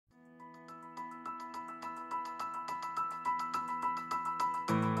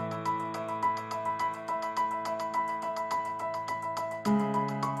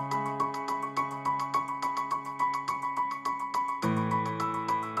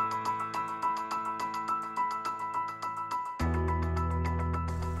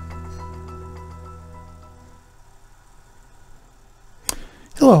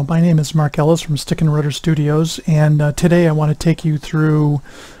Hello, my name is Mark Ellis from Stick and Rudder Studios, and today I want to take you through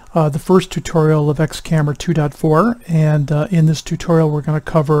the first tutorial of XCamera 2.4, and in this tutorial we're going to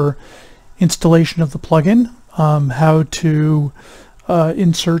cover installation of the plugin, how to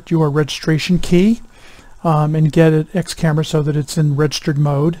insert your registration key and get it XCamera so that it's in registered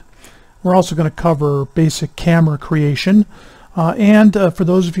mode. We're also going to cover basic camera creation, and for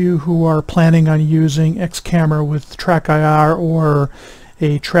those of you who are planning on using XCamera with TrackIR or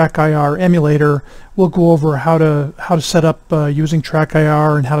a TrackIR emulator, we'll go over how to set up using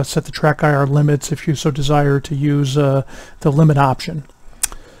TrackIR and how to set the TrackIR limits if you so desire to use the limit option.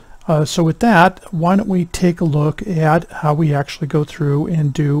 So with that, why don't we take a look at how we actually go through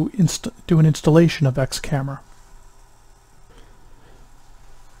and do an installation of XCamera.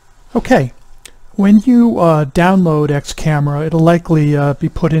 Okay, when you download XCamera, it'll likely be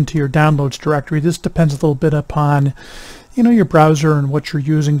put into your downloads directory. This depends a little bit upon your browser and what you're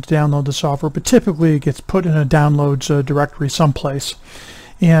using to download the software, but typically it gets put in a downloads directory someplace.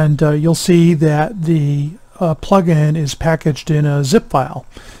 And you'll see that the plugin is packaged in a zip file.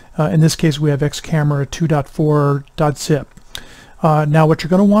 In this case we have XCamera 2.4.zip. Now what you're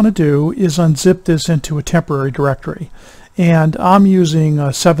going to want to do is unzip this into a temporary directory. And I'm using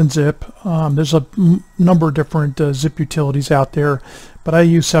 7-zip. There's a number of different zip utilities out there, but I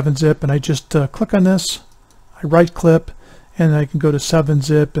use 7-zip, and I just click on this, I right click, and I can go to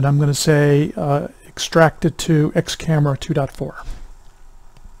 7-zip, and I'm going to say extract it to XCamera 2.4.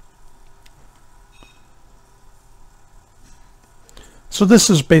 So this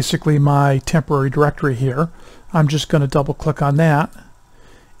is basically my temporary directory here. I'm just going to double click on that,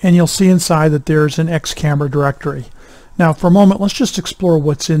 and you'll see inside that there's an XCamera directory. Now for a moment, let's just explore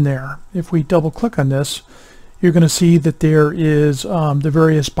what's in there. If we double click on this, you're going to see that there is the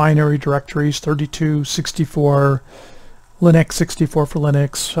various binary directories: 32, 64, Linux 64 for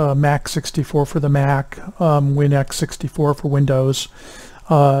Linux, Mac 64 for the Mac, WinX 64 for Windows.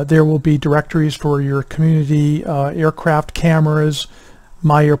 There will be directories for your community aircraft cameras,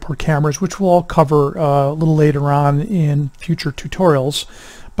 My Airport cameras, which we'll all cover a little later on in future tutorials.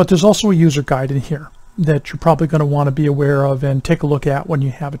 But there's also a user guide in here that you're probably going to want to be aware of and take a look at when you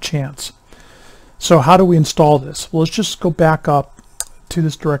have a chance. So how do we install this? Well, let's just go back up to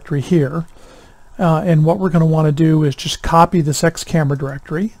this directory here. And what we're going to want to do is just copy this XCamera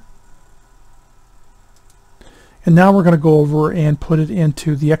directory. And now we're going to go over and put it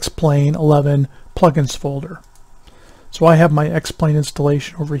into the X-Plane 11 plugins folder. So I have my X-Plane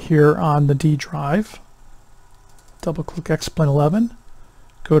installation over here on the D drive. Double click X-Plane 11,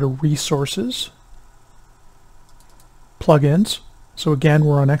 go to Resources, Plugins. So again,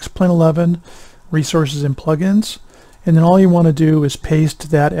 we're on X-Plane 11, Resources and Plugins. And then all you want to do is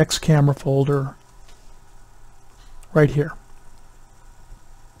paste that XCamera folder right here.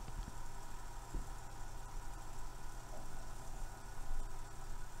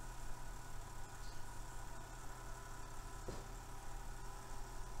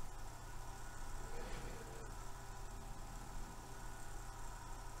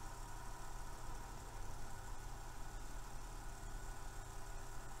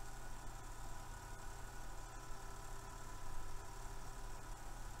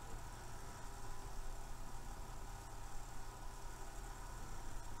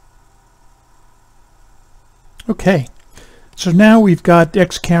 Okay, so now we've got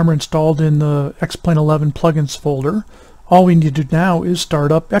XCamera installed in the X-Plane 11 plugins folder. All we need to do now is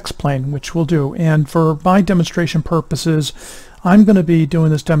start up X-Plane, which we'll do. And for my demonstration purposes, I'm going to be doing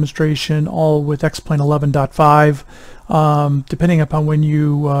this demonstration all with X-Plane 11.5. Depending upon when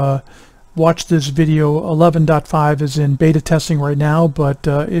you watch this video, 11.5 is in beta testing right now, but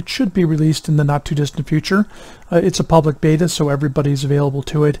it should be released in the not too distant future. It's a public beta, so everybody's available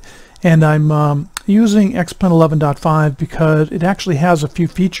to it. And I'm using X-Plane 11.5 because it actually has a few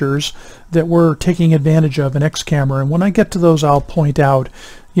features that we're taking advantage of in XCamera. And when I get to those, I'll point out,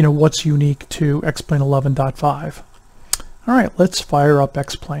 what's unique to X-Plane 11.5. All right, let's fire up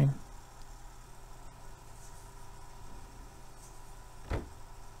X-Plane.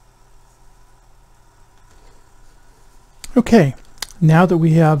 Okay, now that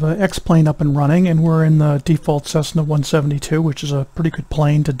we have X-Plane up and running, and we're in the default Cessna 172, which is a pretty good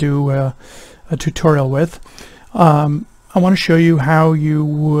plane to do a tutorial with, I want to show you how you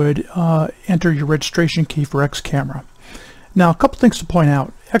would enter your registration key for XCamera. Now, a couple things to point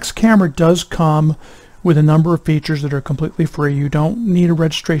out. XCamera does come with a number of features that are completely free. You don't need a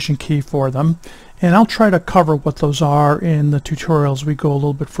registration key for them, and I'll try to cover what those are in the tutorials as we go a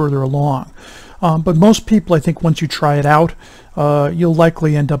little bit further along. But most people, I think, once you try it out, you'll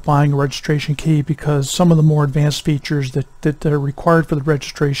likely end up buying a registration key, because some of the more advanced features that are required for the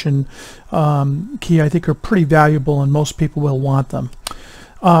registration key, I think, are pretty valuable, and most people will want them.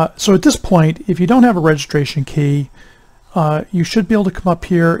 So at this point, if you don't have a registration key, you should be able to come up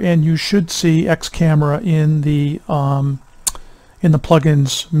here and you should see XCamera in the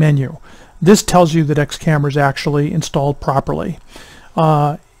plugins menu. This tells you that XCamera is actually installed properly.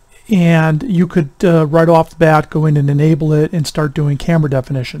 And you could right off the bat go in and enable it and start doing camera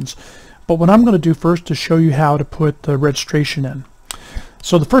definitions. But what I'm going to do first is show you how to put the registration in.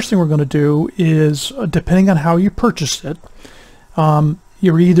 So the first thing we're going to do is, depending on how you purchased it,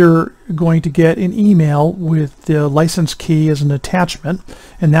 you're either going to get an email with the license key as an attachment,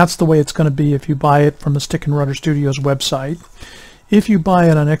 and that's the way it's going to be if you buy it from the Stick and Rudder Studios website. If you buy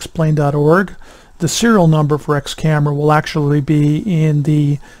it on xplain.org, the serial number for XCamera will actually be in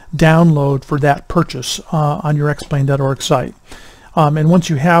the download for that purchase on your xplain.org site. And once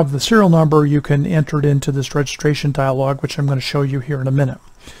you have the serial number, you can enter it into this registration dialog, which I'm going to show you here in a minute.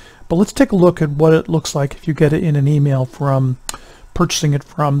 But let's take a look at what it looks like if you get it in an email from purchasing it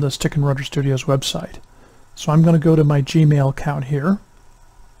from the Stick and Rudder Studios website. So I'm going to go to my Gmail account here,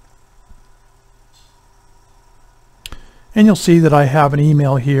 and you'll see that I have an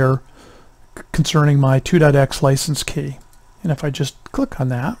email here concerning my 2.x license key. And if I just click on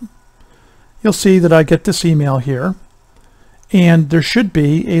that, you'll see that I get this email here, and there should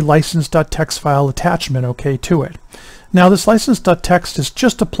be a license.txt file attachment to it. Now this license.txt is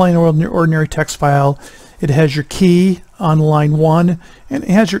just a plain ordinary text file. It has your key on line 1, and it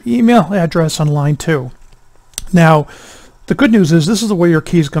has your email address on line 2. Now the good news is this is the way your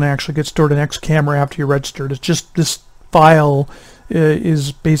key is going to actually get stored in XCamera after you're registered. It's just this file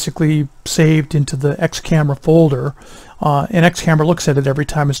is basically saved into the XCamera folder, and XCamera looks at it every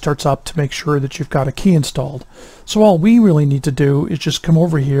time it starts up to make sure that you've got a key installed. So all we really need to do is just come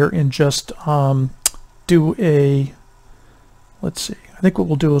over here and just do a, let's see, I think what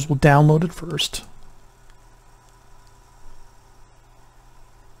we'll do is we'll download it first.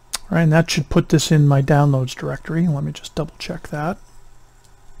 All right, and that should put this in my downloads directory. Let me just double check that.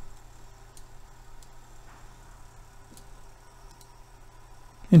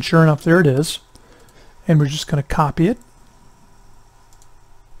 And sure enough, there it is. And we're just going to copy it.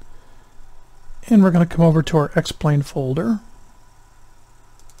 And we're going to come over to our Xplain folder.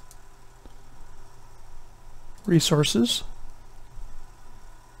 Resources.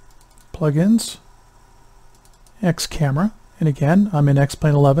 Plugins. XCamera. And again, I'm in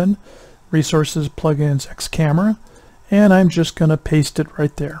Xplain 11. Resources, Plugins, XCamera. And I'm just going to paste it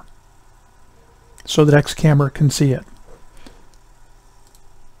right there so that XCamera can see it.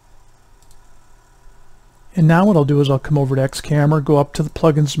 And now what I'll do is I'll come over to XCamera, go up to the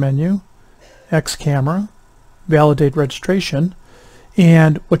Plugins menu, XCamera, Validate Registration,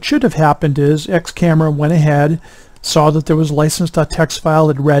 and what should have happened is XCamera went ahead, saw that there was a license.txt file,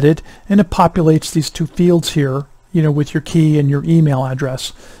 it read it, and it populates these two fields here, with your key and your email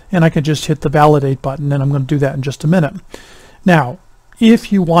address. And I can just hit the Validate button, and I'm going to do that in just a minute. Now,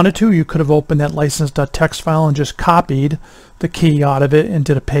 if you wanted to, you could have opened that license.txt file and just copied the key out of it and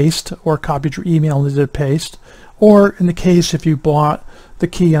did a paste, or copied your email and did a paste. Or in the case if you bought the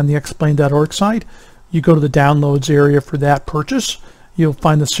key on the xplain.org site, you go to the downloads area for that purchase. You'll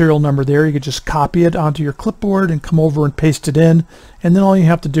find the serial number there. You could just copy it onto your clipboard and come over and paste it in, and then all you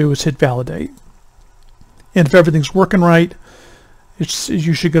have to do is hit Validate. And if everything's working right,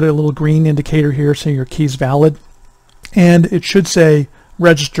 you should get a little green indicator here saying your key's valid, and it should say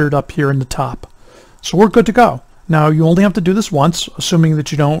registered up here in the top. So we're good to go. Now you only have to do this once, assuming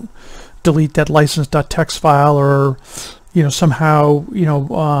that you don't delete that license.txt file or somehow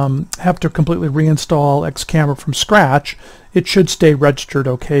have to completely reinstall XCamera from scratch. It should stay registered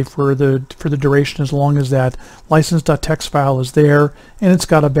for the duration, as long as that license.txt file is there and it's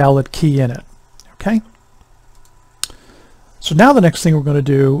got a valid key in it. Okay. So now the next thing we're going to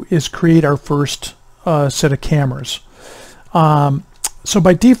do is create our first set of cameras. So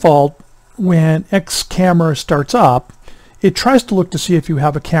by default, when XCamera starts up, it tries to look to see if you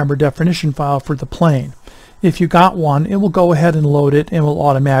have a camera definition file for the plane. If you got one, it will go ahead and load it and will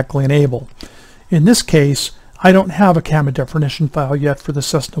automatically enable. In this case, I don't have a camera definition file yet for the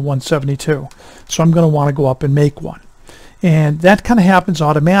Cessna 172, so I'm going to want to go up and make one. And that kind of happens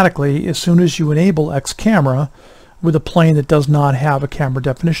automatically as soon as you enable XCamera with a plane that does not have a camera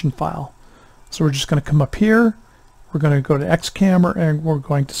definition file. So we're just going to come up here, we're going to go to XCamera, and we're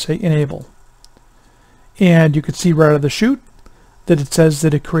going to say enable. and you can see right out of the chute that it says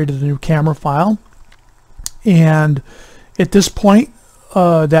that it created a new camera file. And at this point,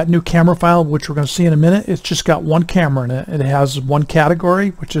 that new camera file, which we're going to see in a minute, it's just got one camera in it. It has one category,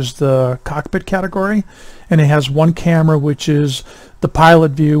 which is the cockpit category, and it has one camera, which is the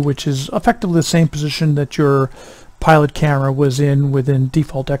pilot view, which is effectively the same position that your pilot camera was in within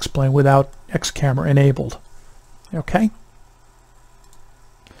default X-Plane without X-Camera enabled. Okay?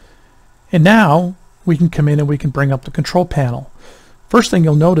 And now we can come in and we can bring up the control panel. First thing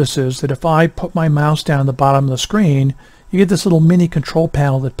you'll notice is that if I put my mouse down at the bottom of the screen, you get this little mini control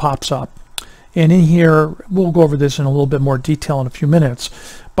panel that pops up. And in here, we'll go over this in a little bit more detail in a few minutes,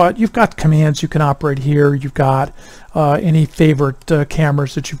 but you've got commands you can operate here. You've got any favorite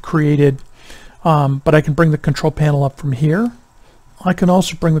cameras that you've created, but I can bring the control panel up from here. I can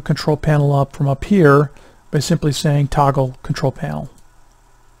also bring the control panel up from up here by simply saying toggle control panel.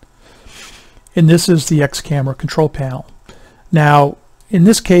 And this is the X-Camera control panel. Now, in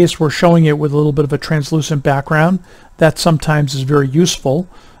this case, we're showing it with a little bit of a translucent background. That sometimes is very useful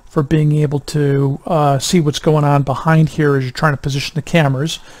for being able to see what's going on behind here as you're trying to position the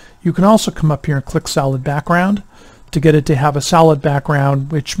cameras. You can also come up here and click solid background to get it to have a solid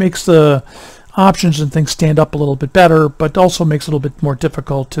background, which makes the options and things stand up a little bit better, but also makes it a little bit more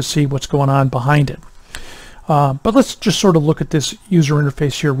difficult to see what's going on behind it. But let's just sort of look at this user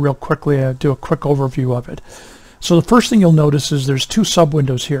interface here real quickly, do a quick overview of it. So the first thing you'll notice is there's two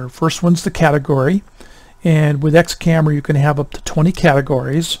sub-windows here. First one's the category, and with X-Camera you can have up to 20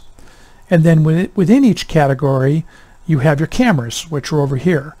 categories, and then within each category you have your cameras, which are over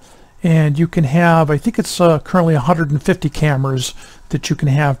here. And you can have, I think it's currently 150 cameras that you can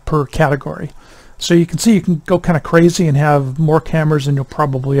have per category. So you can see you can go kind of crazy and have more cameras than you'll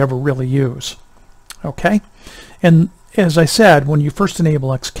probably ever really use. Okay? And as I said, when you first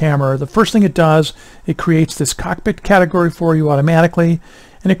enable X-Camera, the first thing it does, it creates this cockpit category for you automatically,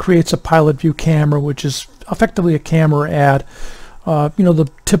 and it creates a pilot view camera, which is effectively a camera at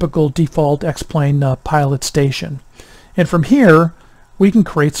the typical default X-Plane pilot station. And from here, we can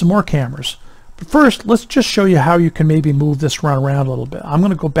create some more cameras. But first, let's just show you how you can maybe move this around a little bit. I'm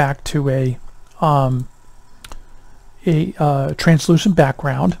going to go back to a translucent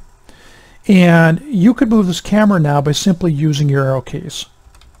background. And you could move this camera now by simply using your arrow keys.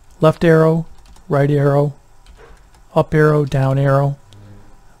 Left arrow, right arrow, up arrow, down arrow.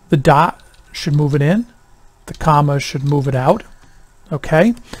 The dot should move it in. The comma should move it out.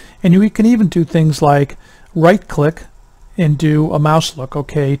 Okay? And you can even do things like right click and do a mouse look,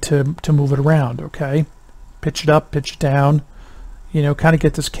 okay, to move it around, okay? Pitch it up, pitch it down, kind of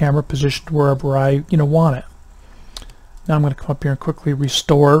get this camera positioned wherever I, want it. Now I'm going to come up here and quickly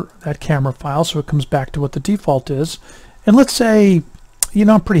restore that camera file so it comes back to what the default is. And let's say,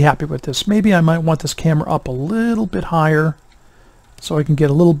 I'm pretty happy with this. Maybe I might want this camera up a little bit higher so I can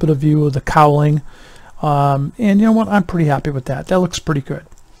get a little bit of view of the cowling. And you know what? I'm pretty happy with that. That looks pretty good.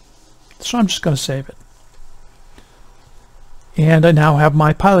 So I'm just going to save it. And I now have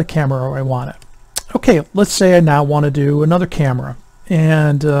my pilot camera where I want it. Okay, let's say I now want to do another camera.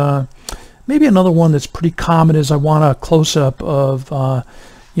 And maybe another one that's pretty common is I want a close-up of,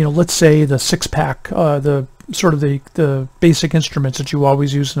 let's say the six-pack, the basic instruments that you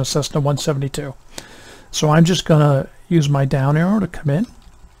always use in a Cessna 172. So I'm just going to use my down arrow to come in.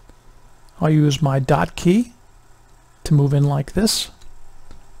 I'll use my dot key to move in like this.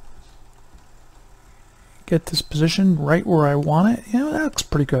 Get this position right where I want it. That looks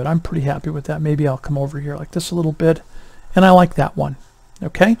pretty good. I'm pretty happy with that. Maybe I'll come over here like this a little bit. And I like that one.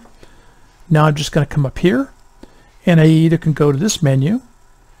 Okay? Now I'm just going to come up here, and I either can go to this menu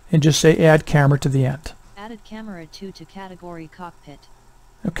and just say add camera to the end. Added camera 2 to category cockpit.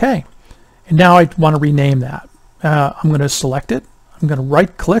 Okay, and now I want to rename that. I'm going to select it. I'm going to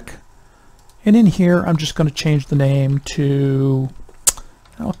right click, and in here I'm just going to change the name to,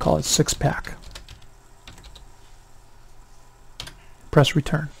 I'll call it 6-pack. Press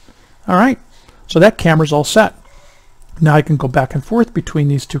return. All right, so that camera's all set. Now I can go back and forth between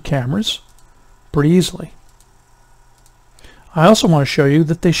these two cameras pretty easily. I also want to show you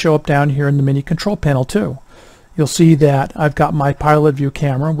that they show up down here in the mini control panel too. You'll see that I've got my pilot view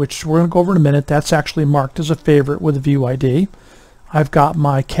camera, which we're going to go over in a minute. That's actually marked as a favorite with a view ID. I've got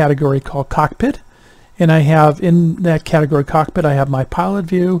my category called cockpit, and I have in that category cockpit I have my pilot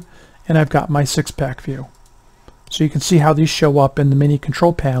view, and I've got my 6-pack view. So you can see how these show up in the mini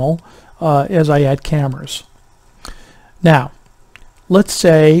control panel as I add cameras. Now, let's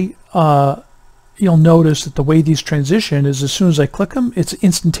say you'll notice that the way these transition is as soon as I click them, it's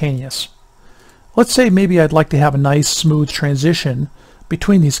instantaneous. Let's say maybe I'd like to have a nice smooth transition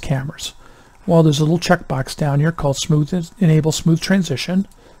between these cameras. Well, there's a little checkbox down here called Enable Smooth Transition.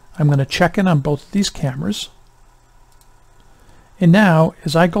 I'm going to check in on both of these cameras. And now,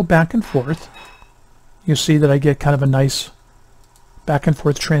 as I go back and forth, you see that I get kind of a nice back and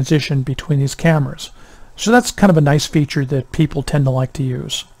forth transition between these cameras. So that's kind of a nice feature that people tend to like to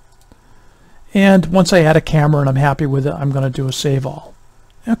use. And once I add a camera and I'm happy with it, I'm going to do a save all.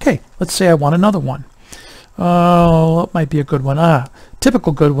 Okay, let's say I want another one. Oh, that might be a good one.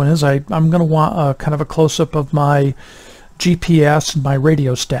 Typical good one is I'm going to want kind of a close-up of my GPS and my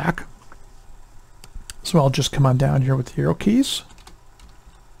radio stack. So I'll just come on down here with the arrow keys.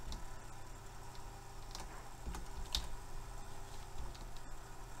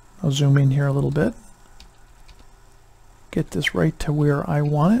 I'll zoom in here a little bit. Get this right to where I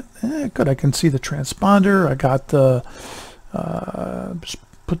want it. Good, I can see the transponder. I got the, just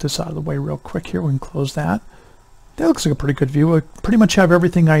put this out of the way real quick here. We can close that. That looks like a pretty good view. I pretty much have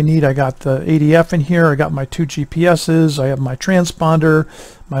everything I need. I got the ADF in here. I got my 2 GPSs. I have my transponder,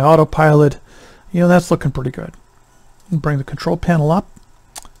 my autopilot. You know, that's looking pretty good. Bring the control panel up.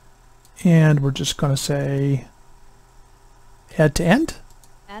 And we're just going to say add to end.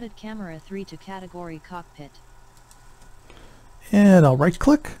 Added camera 3 to category cockpit. And I'll right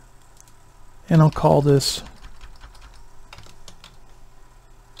click and I'll call this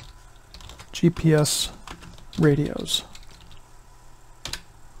GPS radios.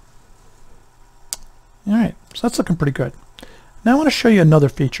 Alright, so that's looking pretty good. Now I want to show you another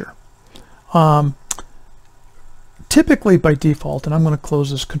feature. Typically by default, and I'm going to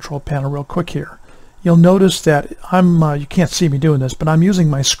close this control panel real quick here, you'll notice that you can't see me doing this, but I'm using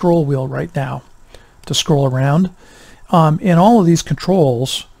my scroll wheel right now to scroll around. And all of these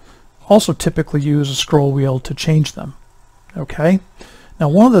controls also typically use a scroll wheel to change them. Okay? Now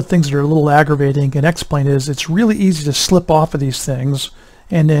one of the things that are a little aggravating and explain is it's really easy to slip off of these things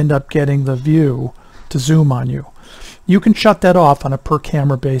and end up getting the view to zoom on you. You can shut that off on a per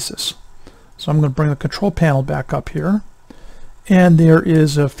camera basis. So I'm going to bring the control panel back up here. And there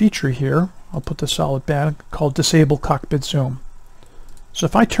is a feature here, I'll put the solid back, called Disable Cockpit Zoom. So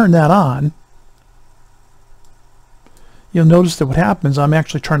if I turn that on, you'll notice that what happens, I'm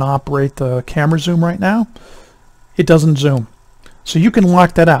actually trying to operate the camera zoom right now. It doesn't zoom. So you can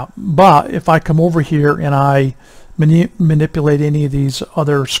lock that out. But if I come over here and I manipulate any of these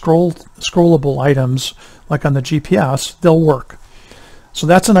other scrollable items, like on the GPS, they'll work. So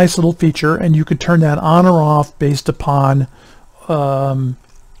that's a nice little feature, and you can turn that on or off based upon the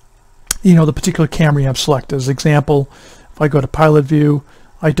particular camera you have selected. As an example, if I go to pilot view,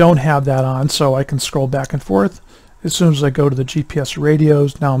 I don't have that on, so I can scroll back and forth. As soon as I go to the GPS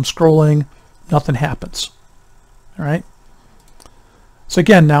radios, now I'm scrolling, nothing happens. All right. So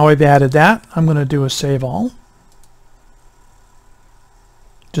again, now I've added that. I'm going to do a save all,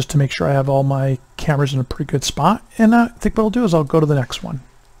 just to make sure I have all my cameras in a pretty good spot. And I think what I'll do is I'll go to the next one.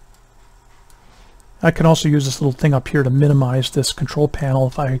 I can also use this little thing up here to minimize this control panel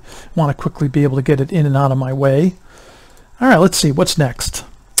if I want to quickly be able to get it in and out of my way. All right, let's see what's next.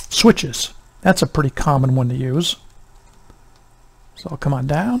 Switches. That's a pretty common one to use. So I'll come on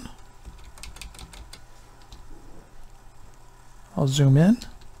down. I'll zoom in.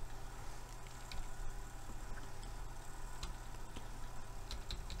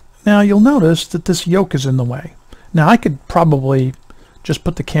 Now you'll notice that this yoke is in the way. Now I could probably just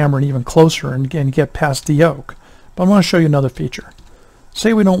put the camera in even closer and get past the yoke, but I want to show you another feature.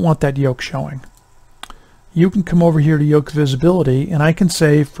 Say we don't want that yoke showing. You can come over here to yoke visibility, and I can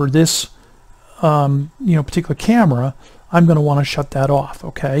say for this particular camera, I'm going to want to shut that off.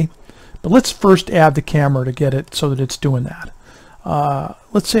 Okay, but let's first add the camera to get it so that it's doing that.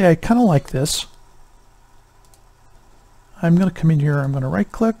 Let's say I kind of like this. I'm going to come in here, I'm going to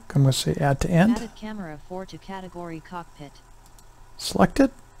right click, I'm going to say add to end. Added camera 4 to category cockpit. Select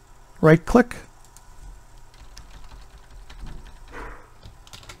it, right click.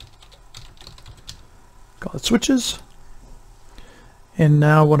 Call it switches. And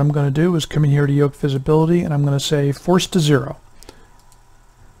now what I'm going to do is come in here to yoke visibility, and I'm going to say force to 0,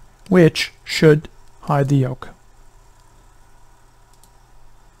 which should hide the yoke.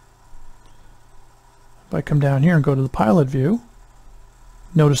 If I come down here and go to the pilot view,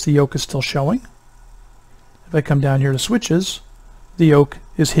 notice the yoke is still showing. If I come down here to switches, the yoke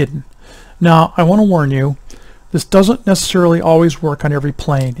is hidden. Now I want to warn you, this doesn't necessarily always work on every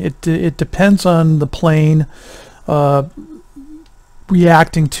plane. It depends on the plane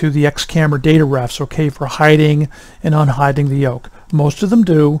reacting to the X-camera data refs, okay, for hiding and unhiding the yoke. Most of them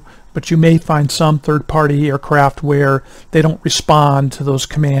do, but you may find some third-party aircraft where they don't respond to those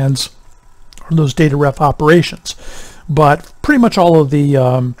commands or those data ref operations. But pretty much all of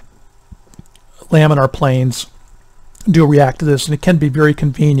the laminar planes do react to this, and it can be very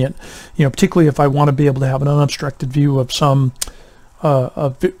convenient, particularly if I want to be able to have an unobstructed view of some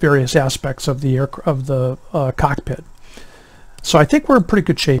of various aspects of the cockpit. So I think we're in pretty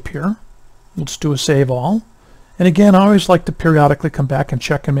good shape here. Let's do a save all. And again, I always like to periodically come back and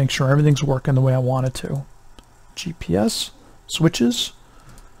check and make sure everything's working the way I want it to. GPS, switches,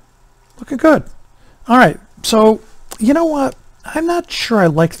 looking good. All right, so you know what? I'm not sure I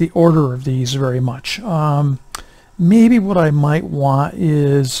like the order of these very much. Maybe what I might want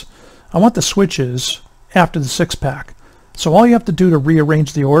is, I want the switches after the 6-pack. So all you have to do to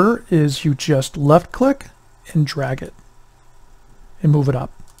rearrange the order is you just left click and drag it and move it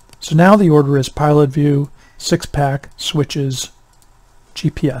up. So now the order is pilot view, 6-pack, switches,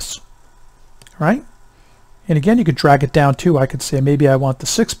 GPS. All right? And again, you could drag it down too. I could say maybe I want the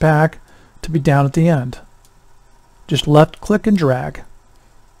 6-pack to be down at the end. Just left click and drag,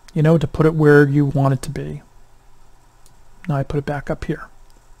 to put it where you want it to be. Now I put it back up here.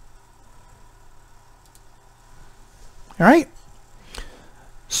 All right.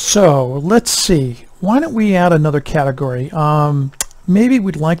 So let's see. Why don't we add another category? Maybe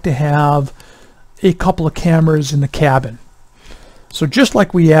we'd like to have a couple of cameras in the cabin. So just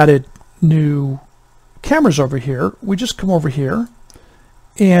like we added new cameras over here, we just come over here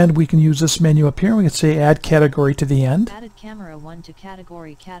and we can use this menu up here. We can say add category to the end. Added camera 1 to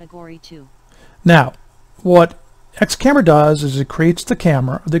category 2. Now, what Xcamera does is it creates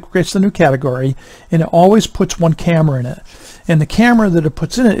the new category, and it always puts one camera in it. And the camera that it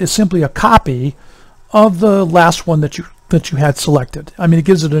puts in it is simply a copy of the last one that you had selected. I mean, it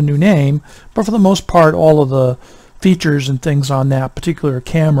gives it a new name, but for the most part, all of the features and things on that particular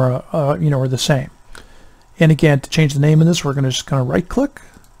camera, are the same. And again, to change the name of this, we're going to just kind of right-click,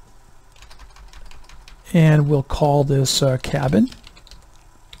 and we'll call this cabin.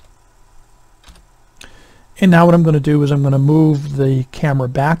 And now what I'm going to do is I'm going to move the camera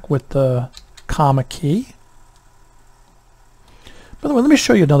back with the comma key. By the way, let me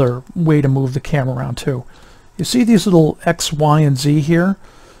show you another way to move the camera around too. You see these little X, Y, and Z here?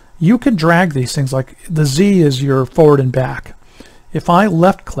 You can drag these things, like the Z is your forward and back. If I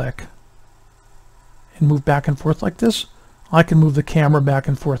left click and move back and forth like this, I can move the camera back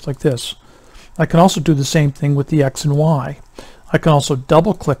and forth like this. I can also do the same thing with the X and Y. I can also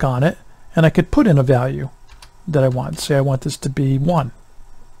double click on it, and I could put in a value that I want. Say I want this to be 1.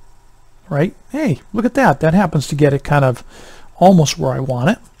 Right? Hey, look at that. That happens to get it kind of almost where I want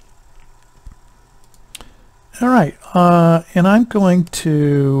it. All right, and I'm going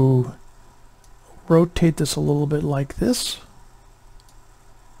to rotate this a little bit like this.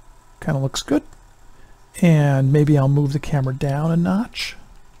 Kind of looks good. And maybe I'll move the camera down a notch.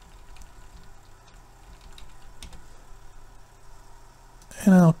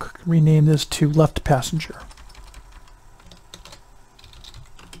 And I'll rename this to left passenger.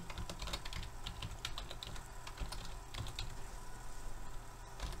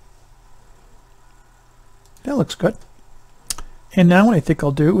 That looks good. And now what I think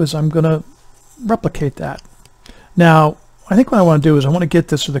I'll do is I'm going to replicate that. Now, I think what I want to do is I want to get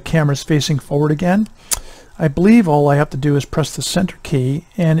this so the camera's facing forward again. I believe all I have to do is press the center key,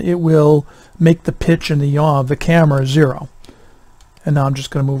 and it will make the pitch and the yaw of the camera 0. And now I'm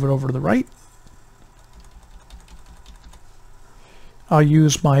just going to move it over to the right. I'll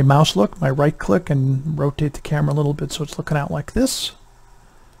use my mouse look, my right click, and rotate the camera a little bit so it's looking out like this.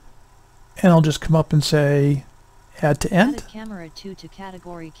 And I'll just come up and say add to end. Added camera 2 to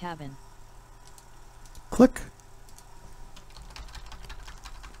category cabin. Click.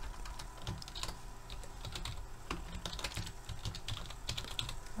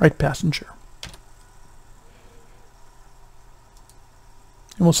 Right passenger.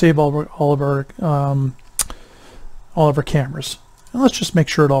 And we'll save all of our cameras. And let's just make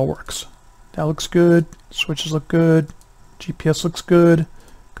sure it all works. That looks good. Switches look good. GPS looks good.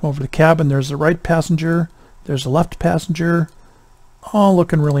 Come over to the cabin. There's the right passenger. There's the left passenger. All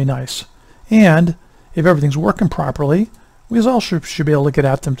looking really nice. And if everything's working properly, we all should be able to get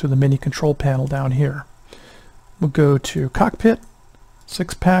at them through the mini control panel down here. We'll go to cockpit,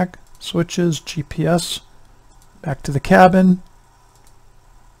 6-pack, switches, GPS, back to the cabin.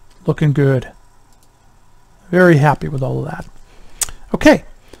 Looking good. Very happy with all of that. Okay,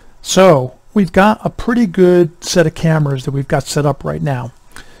 so we've got a pretty good set of cameras that we've got set up right now.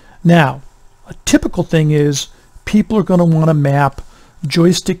 Now, a typical thing is people are going to want to map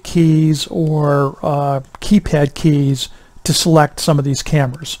joystick keys or keypad keys to select some of these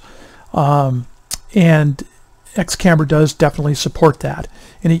cameras. And Xcamera does definitely support that.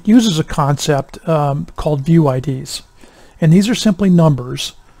 And it uses a concept called view IDs. And these are simply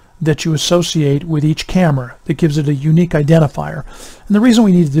numbers that you associate with each camera that gives it a unique identifier. And the reason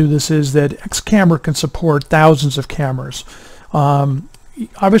we need to do this is that X camera can support thousands of cameras.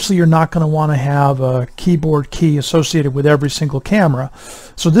 Obviously you're not going to want to have a keyboard key associated with every single camera,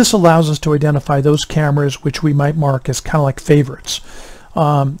 so this allows us to identify those cameras which we might mark as kind of like favorites.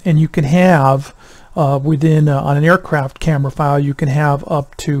 And you can have within on an aircraft camera file, you can have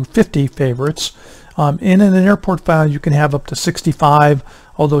up to 50 favorites. In an airport file you can have up to 65,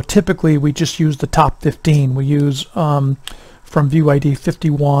 although typically we just use the top 15. We use from ViewID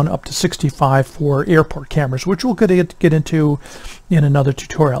 51 up to 65 for airport cameras, which we'll get into in another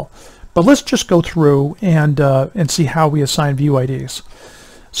tutorial. But let's just go through and see how we assign ViewIDs.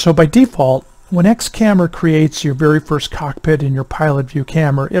 So by default, when X camera creates your very first cockpit in your pilot view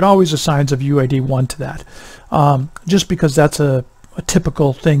camera, it always assigns a ViewID 1 to that, just because that's a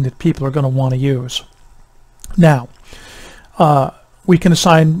typical thing that people are going to want to use. Now, we can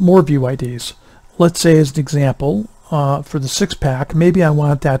assign more ViewIDs. Let's say, as an example, for the 6-pack, maybe I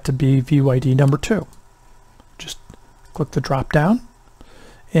want that to be ViewID number 2. Just click the drop down,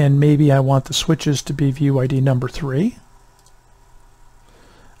 and maybe I want the switches to be ViewID number 3.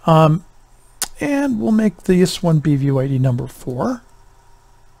 And we'll make this one be ViewID number 4.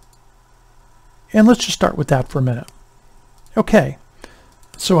 And let's just start with that for a minute. Okay,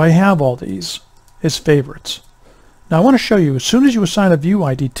 so I have all these as favorites. Now I want to show you, as soon as you assign a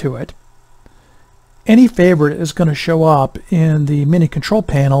ViewID to it, any favorite is going to show up in the mini control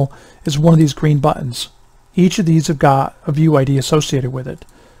panel as one of these green buttons. Each of these have got a ViewID associated with it,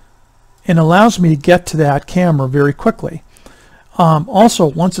 and allows me to get to that camera very quickly. Also,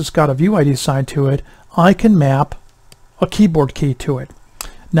 once it's got a ViewID assigned to it, I can map a keyboard key to it.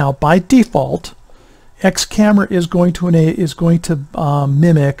 Now by default, X camera is going to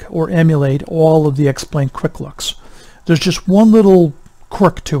mimic or emulate all of the X-Plane quick looks. There's just one little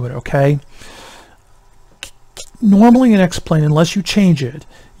quirk to it, okay? Normally in X-Plane, unless you change it,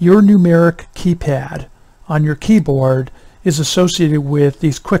 your numeric keypad on your keyboard is associated with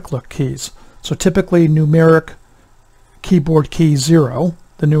these quick look keys. So typically numeric keyboard key 0,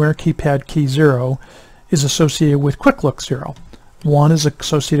 the numeric keypad key 0, is associated with quick look 0. 1 is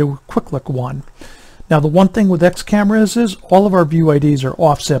associated with quick look 1. Now the one thing with X cameras is all of our ViewIDs are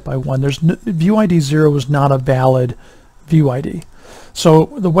offset by 1. ViewID 0 is not a valid ViewID. So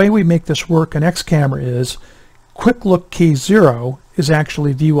the way we make this work in X camera is quick look key 0 is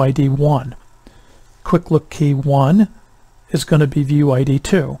actually ViewID 1. Quick look key 1 is going to be ViewID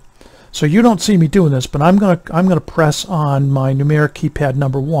 2. So you don't see me doing this, but I'm going to press on my numeric keypad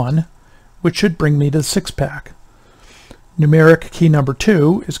number 1, which should bring me to the 6-pack. Numeric key number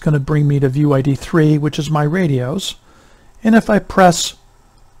 2 is going to bring me to ViewID 3, which is my radios. And if I press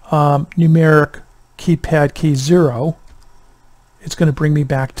numeric keypad key 0, it's going to bring me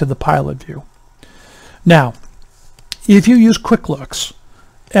back to the pilot view. Now, if you use quick looks,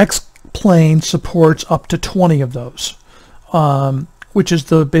 X-Plane supports up to 20 of those, which is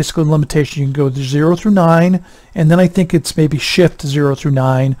the basically limitation. You can go 0 through 9, and then I think it's maybe shift 0 through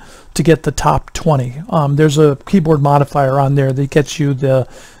 9 to get the top 20. There's a keyboard modifier on there that gets you the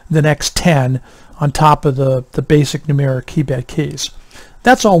next 10 on top of the basic numeric keypad keys.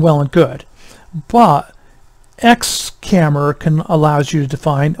 That's all well and good, but X camera allows you to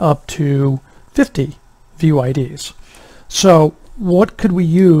define up to 50 ViewIDs. So what could we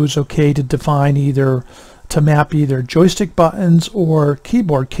use, okay, to define to map either joystick buttons or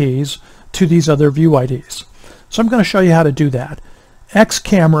keyboard keys to these other ViewIDs? So I'm going to show you how to do that. X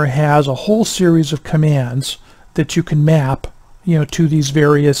camera has a whole series of commands that you can map, to these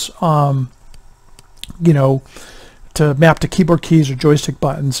various, to map to keyboard keys or joystick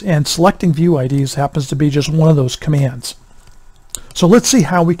buttons, and selecting ViewIDs happens to be just one of those commands. So let's see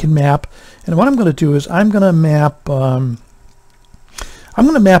how we can map. And what I'm going to do is I'm going to map,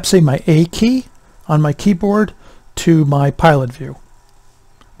 say, my A key on my keyboard to my pilot view,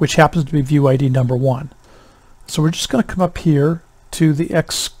 which happens to be ViewID number 1. So we're just going to come up here to the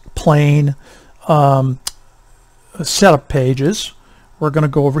X-Plane setup pages. We're going to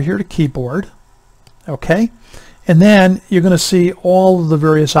go over here to keyboard, okay? And then you're going to see all of the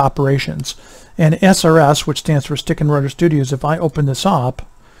various operations. And SRS, which stands for Stick and Rudder Studios, if I open this up,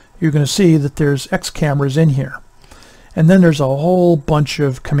 you're going to see that there's X cameras in here. And then there's a whole bunch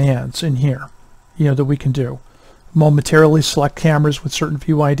of commands in here, that we can do. Momentarily select cameras with certain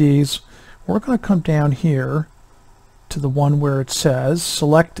ViewIDs. We're going to come down here to the one where it says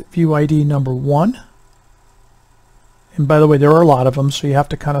select ViewID number 1. And by the way, there are a lot of them, so you have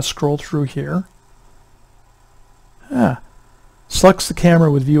to kind of scroll through here. Selects the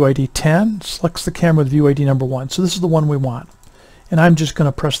camera with ViewID 10, selects the camera with ViewID number 1. So this is the one we want. and I'm just going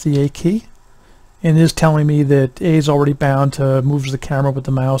to press the A key, and it is telling me that A is already bound to move the camera with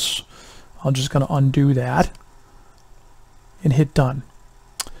the mouse. I'm just going to undo that and hit done.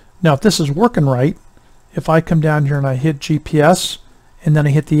 Now if this is working right, if I come down here and I hit GPS and then I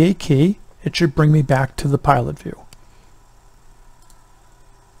hit the A key, it should bring me back to the pilot view.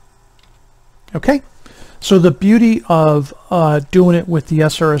 Okay, so the beauty of doing it with the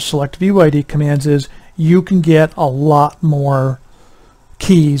SRS Select View ID commands is you can get a lot more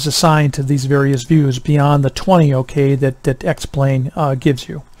keys assigned to these various views beyond the 20 OK that X-Plane gives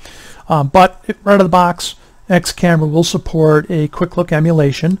you. But right out of the box, X-Camera will support a quick look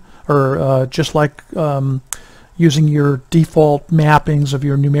emulation, or just like using your default mappings of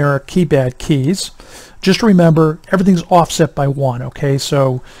your numeric keypad keys. Just remember, everything's offset by 1, okay?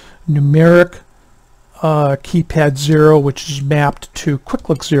 So numeric keypad 0, which is mapped to quick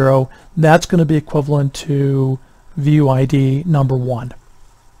look 0, that's going to be equivalent to view ID number 1.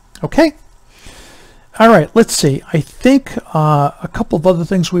 Okay? All right, let's see. I think a couple of other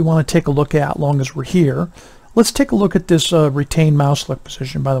things we want to take a look at long as we're here. Let's take a look at this retain mouse look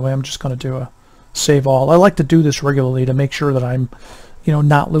position. By the way, I'm just going to do a save all. I like to do this regularly to make sure that I'm,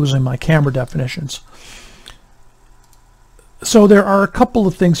 not losing my camera definitions. So there are a couple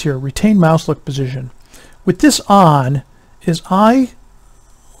of things here. Retain mouse look position. With this on, as I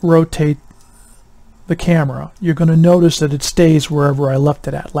rotate the camera, you're going to notice that it stays wherever I left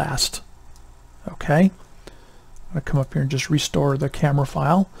it at last. Okay? I'm going to come up here and just restore the camera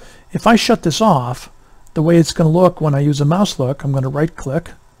file. If I shut this off, the way it's going to look when I use a mouse look, I'm going to right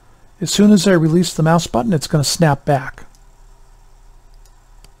click. As soon as I release the mouse button, it's going to snap back.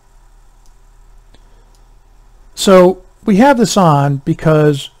 So we have this on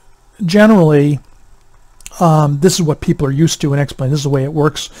because generally this is what people are used to in X-Plane. This is the way it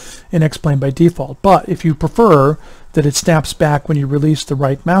works in X-Plane by default. But if you prefer that it snaps back when you release the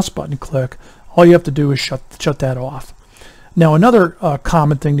right mouse button click, all you have to do is shut that off. Now another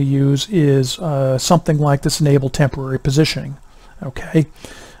common thing to use is something like this enable temporary positioning. Okay,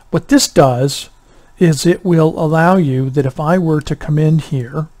 what this does is it will allow you that if I were to come in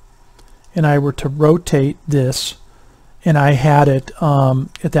here and I were to rotate this and I had it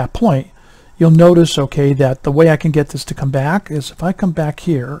at that point, you'll notice, okay, that the way I can get this to come back is if I come back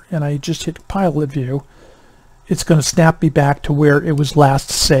here and I just hit pilot view, it's going to snap me back to where it was last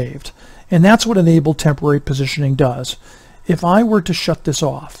saved. And that's what enable temporary positioning does. If I were to shut this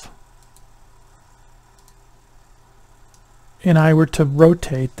off and I were to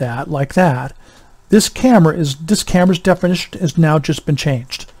rotate that like that, this camera's definition has now just been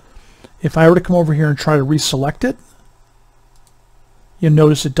changed. If I were to come over here and try to reselect it, you'll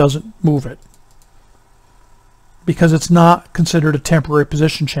notice it doesn't move it because it's not considered a temporary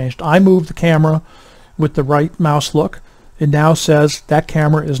position change. I moved the camera with the right mouse look. It now says that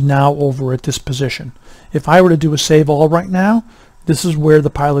camera is now over at this position. If I were to do a save all right now, this is where the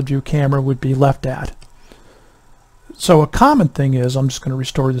pilot view camera would be left at. So a common thing is, I'm just going to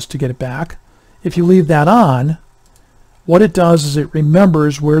restore this to get it back. If you leave that on, what it does is it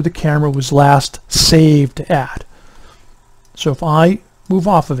remembers where the camera was last saved at. So if I move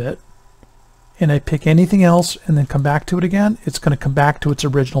off of it and I pick anything else and then come back to it again, it's going to come back to its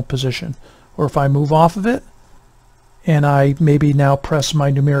original position. Or if I move off of it and I maybe now press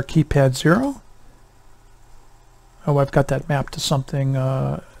my numeric keypad 0. Oh, I've got that mapped to something.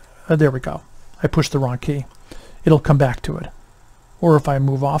 There we go. I pushed the wrong key. It'll come back to it. Or if I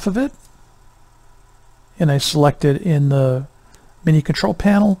move off of it and I select it in the mini control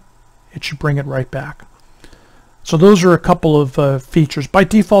panel, it should bring it right back. So those are a couple of features. By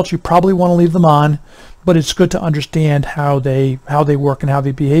default, you probably want to leave them on, but it's good to understand how they work and how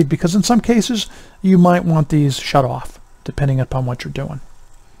they behave, because in some cases you might want these shut off depending upon what you're doing.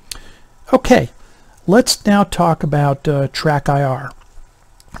 Okay, let's now talk about TrackIR.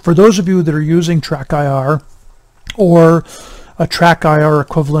 For those of you that are using TrackIR or a TrackIR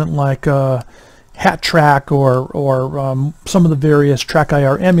equivalent like Hat Track or some of the various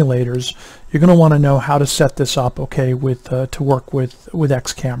TrackIR emulators, you're going to want to know how to set this up, okay, to work with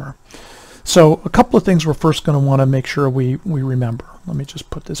X-Camera. So a couple of things we're first going to want to make sure we remember. Let me just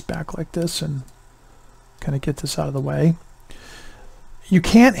put this back like this and kind of get this out of the way. You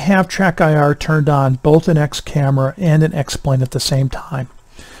can't have TrackIR turned on both in X-Camera and in X-Plane at the same time.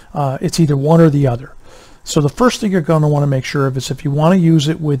 It's either one or the other. So the first thing you're going to want to make sure of is if you want to use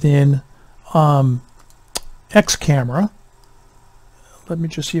it within X-Camera. Let me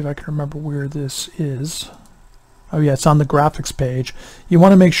just see if I can remember where this is. Oh yeah, it's on the graphics page. You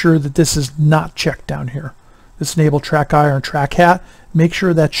want to make sure that this is not checked down here. this enable TrackIR and TrackHat, make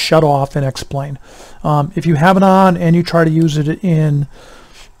sure that's shut off in X-Plane. If you have it on and you try to use it in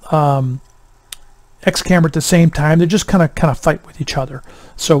X-Camera at the same time, they just kind of fight with each other.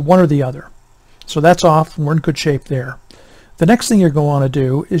 So one or the other. So that's off, and we're in good shape there. The next thing you're going to want to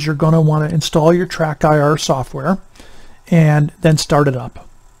do is you're going to want to install your TrackIR software and then start it up.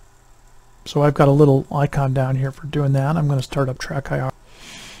 So I've got a little icon down here for doing that. I'm going to start up TrackIR.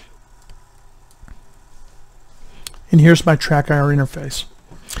 And here's my TrackIR interface.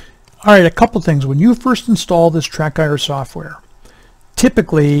 All right, a couple things. When you first install this TrackIR software,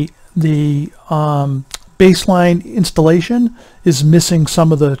 typically the baseline installation is missing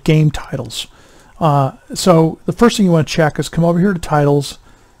some of the game titles. So the first thing you want to check is come over here to titles,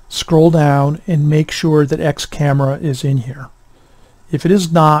 scroll down, and make sure that X-Camera is in here. If it is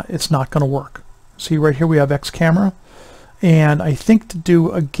not, it's not going to work. See right here we have X-Camera, and I think to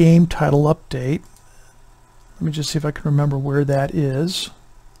do a game title update, let me just see if I can remember where that is.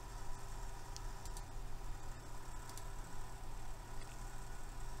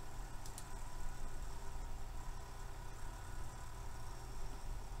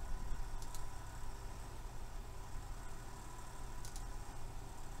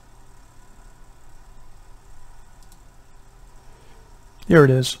 Here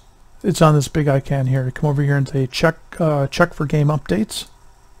it is. It's on this big icon here. Come over here and say check for game updates,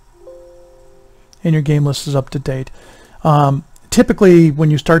 and your game list is up to date. Typically when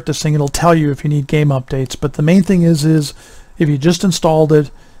you start this thing, it'll tell you if you need game updates, but the main thing is if you just installed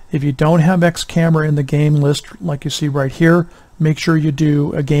it, if you don't have X-Camera in the game list like you see right here, make sure you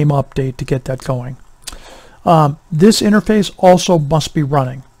do a game update to get that going. This interface also must be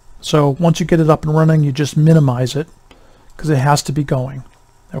running. So once you get it up and running, you just minimize it, because it has to be going.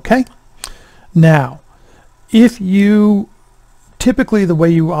 Okay? Now, if you typically the way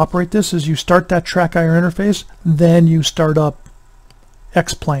you operate this is you start that TrackIR interface, then you start up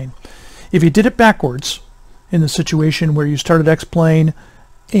X-Plane. If you did it backwards, in the situation where you started X-Plane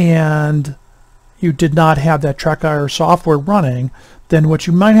and you did not have that TrackIR software running, then what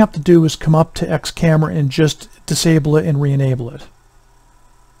you might have to do is come up to X-Camera and just disable it and re-enable it.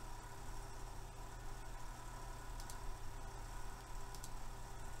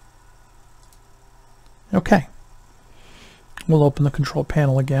 Okay, we'll open the control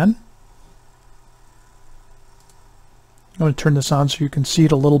panel again. I'm going to turn this on so you can see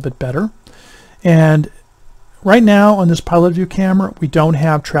it a little bit better. And right now on this pilot view camera, we don't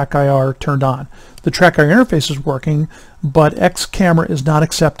have TrackIR turned on. The TrackIR interface is working, but X-Camera is not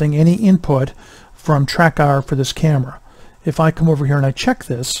accepting any input from TrackIR for this camera. If I come over here and I check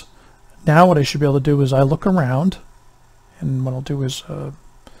this, now what I should be able to do is I look around, and what I'll do is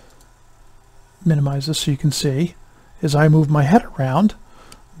minimize this so you can see. As I move my head around,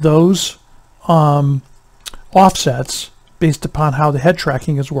 those offsets based upon how the head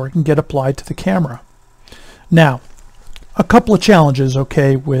tracking is working get applied to the camera. Now, a couple of challenges,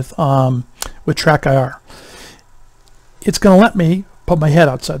 okay, with TrackIR. It's going to let me put my head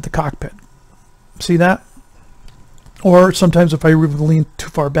outside the cockpit. See that? Or sometimes if I really lean too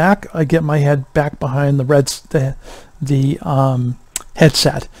far back, I get my head back behind the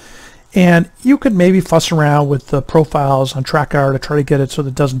headset. And you could maybe fuss around with the profiles on TrackIR to try to get it so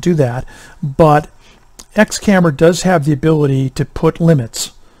that it doesn't do that. But X-Camera does have the ability to put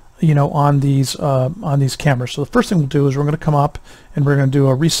limits, you know, on these cameras. So the first thing we'll do is we're going to come up and we're going to do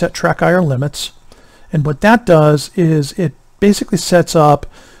a reset TrackIR limits. And what that does is it basically sets up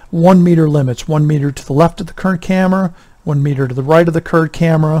 1 meter limits, 1 meter to the left of the current camera, 1 meter to the right of the current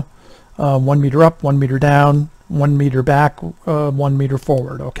camera, 1 meter up, 1 meter down, 1 meter back, 1 meter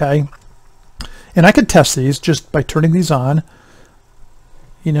forward, okay? And I could test these just by turning these on.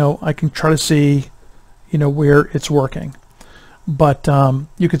 You know, I can try to see, you know, where it's working. But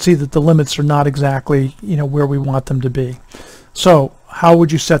you can see that the limits are not exactly, you know, where we want them to be. So how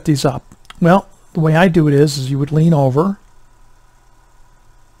would you set these up? Well, the way I do it is you would lean over,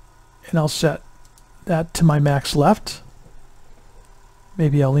 and I'll set that to my max left.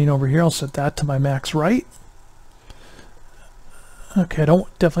 Maybe I'll lean over here, I'll set that to my max right. Okay, I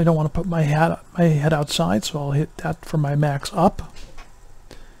definitely don't want to put my head outside, so I'll hit that for my max up.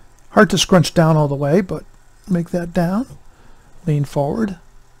 Hard to scrunch down all the way, but make that down. Lean forward.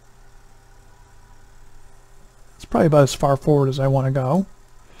 It's probably about as far forward as I want to go.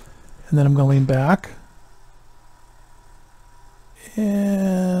 And then I'm going to lean back.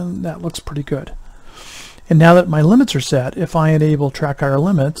 And that looks pretty good. And now that my limits are set, if I enable TrackIR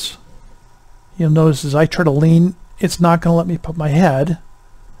limits, you'll notice as I try to lean, it's not going to let me put my head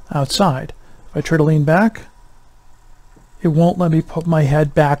outside. If I try to lean back, it won't let me put my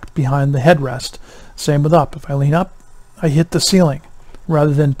head back behind the headrest. Same with up. If I lean up, I hit the ceiling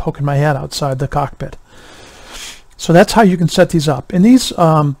rather than poking my head outside the cockpit. So that's how you can set these up. In these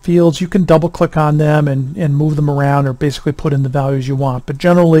fields, you can double click on them and move them around, or basically put in the values you want. But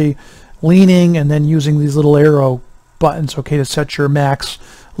generally, leaning and then using these little arrow buttons, okay, to set your max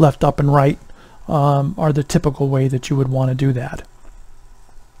left, up, and right, are the typical way that you would want to do that.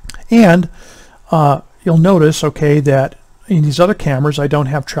 And you'll notice, okay, that in these other cameras, I don't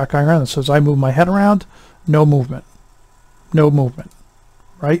have TrackIR on. So as I move my head around, no movement. No movement,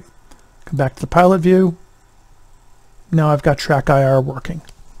 right? Come back to the pilot view. Now I've got TrackIR working.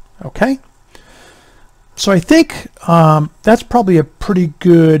 Okay? So I think that's probably a pretty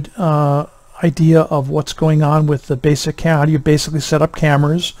good idea of what's going on with the basic camera. How do you basically set up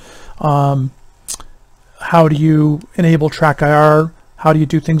cameras? How do you enable TrackIR? How do you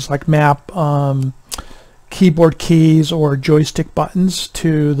do things like map keyboard keys or joystick buttons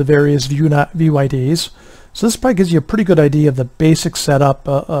to the various view IDs? So this probably gives you a pretty good idea of the basic setup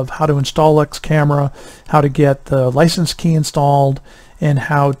of how to install X camera, how to get the license key installed, and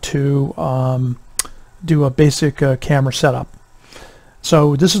how to do a basic camera setup.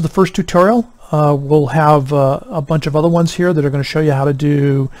 So this is the first tutorial. We'll have a bunch of other ones here that are going to show you how to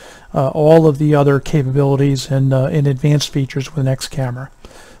do all of the other capabilities and advanced features with an X camera.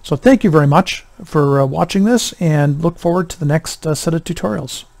 So thank you very much for watching this, and look forward to the next set of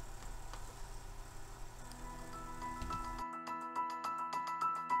tutorials.